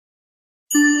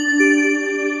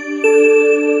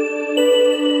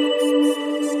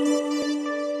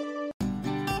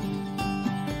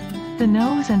The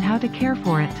nose and how to care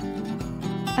for it.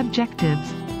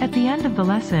 Objectives. At the end of the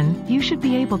lesson, you should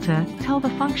be able to tell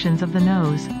the functions of the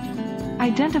nose.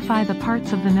 Identify the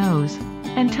parts of the nose,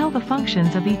 and tell the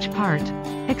functions of each part.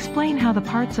 Explain how the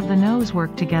parts of the nose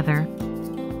work together.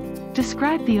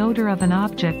 Describe the odor of an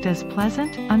object as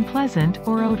pleasant, unpleasant,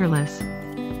 or odorless.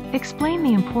 Explain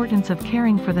the importance of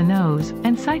caring for the nose,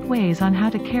 and cite ways on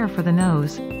how to care for the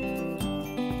nose.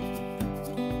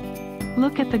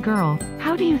 Look at the girl.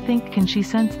 How do you think can she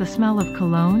sense the smell of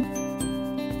cologne?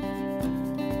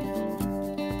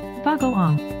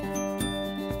 Bagoong.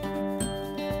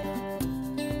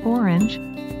 Orange.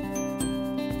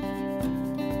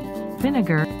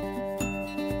 Vinegar.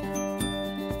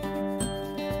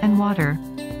 And water.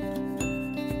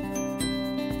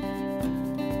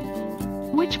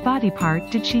 Which body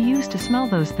part did she use to smell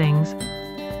those things?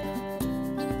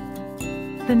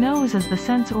 The nose is the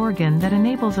sense organ that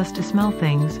enables us to smell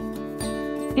things.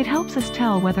 It helps us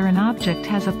tell whether an object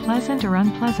has a pleasant or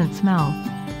unpleasant smell.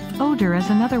 Odor is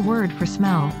another word for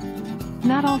smell.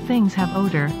 Not all things have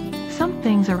odor. Some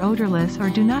things are odorless or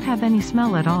do not have any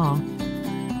smell at all.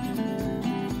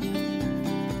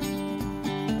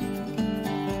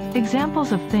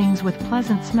 Examples of things with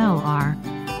pleasant smell are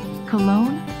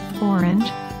cologne, orange,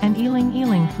 and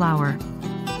ylang-ylang flower.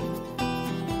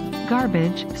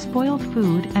 Garbage, spoiled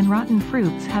food, and rotten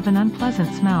fruits have an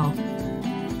unpleasant smell.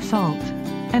 Salt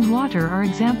and water are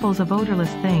examples of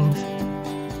odorless things.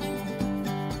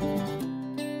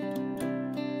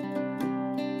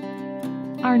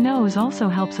 Our nose also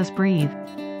helps us breathe.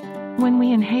 When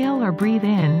we inhale or breathe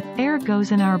in, air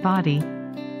goes in our body.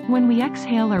 When we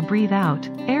exhale or breathe out,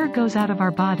 air goes out of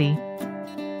our body.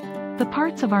 The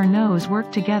parts of our nose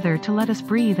work together to let us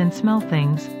breathe and smell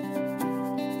things.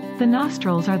 The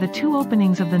nostrils are the two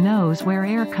openings of the nose where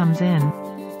air comes in.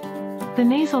 The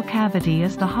nasal cavity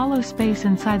is the hollow space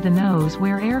inside the nose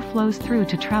where air flows through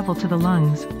to travel to the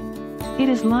lungs. It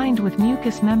is lined with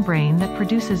mucous membrane that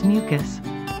produces mucus.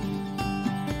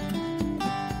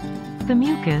 The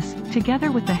mucus,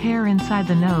 together with the hair inside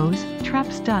the nose,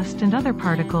 traps dust and other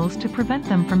particles to prevent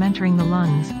them from entering the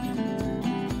lungs.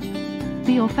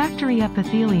 The olfactory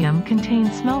epithelium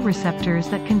contains smell receptors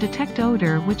that can detect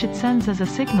odor, which it sends as a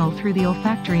signal through the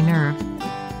olfactory nerve.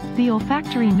 The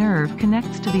olfactory nerve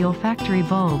connects to the olfactory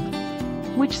bulb,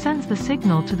 which sends the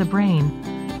signal to the brain.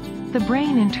 The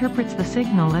brain interprets the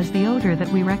signal as the odor that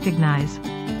we recognize.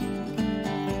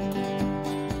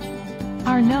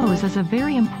 Our nose is a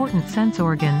very important sense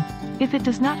organ. If it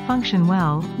does not function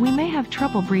well, we may have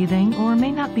trouble breathing or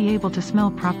may not be able to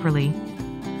smell properly.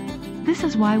 This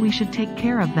is why we should take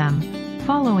care of them.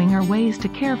 Following are ways to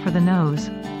care for the nose.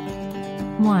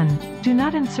 1. Do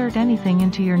not insert anything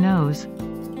into your nose.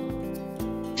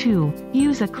 2.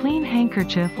 Use a clean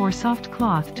handkerchief or soft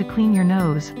cloth to clean your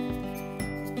nose.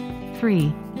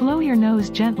 3. Blow your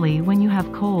nose gently when you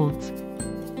have colds.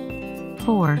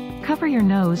 4. Cover your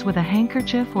nose with a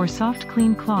handkerchief or soft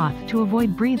clean cloth to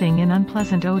avoid breathing in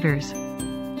unpleasant odors.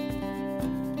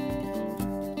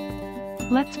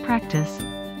 Let's practice.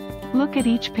 Look at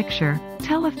each picture.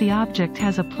 Tell if the object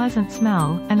has a pleasant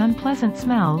smell, an unpleasant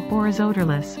smell, or is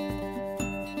odorless.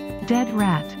 Dead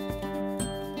rat.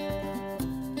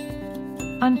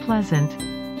 Unpleasant.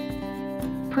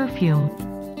 Perfume.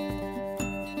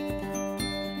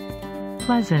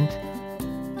 Pleasant.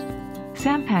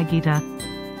 Sampagita.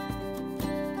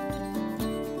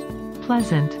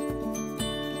 Pleasant.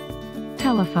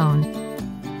 Telephone.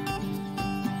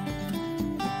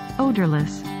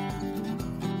 Odorless.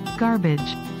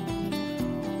 Garbage.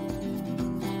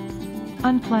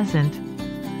 Unpleasant.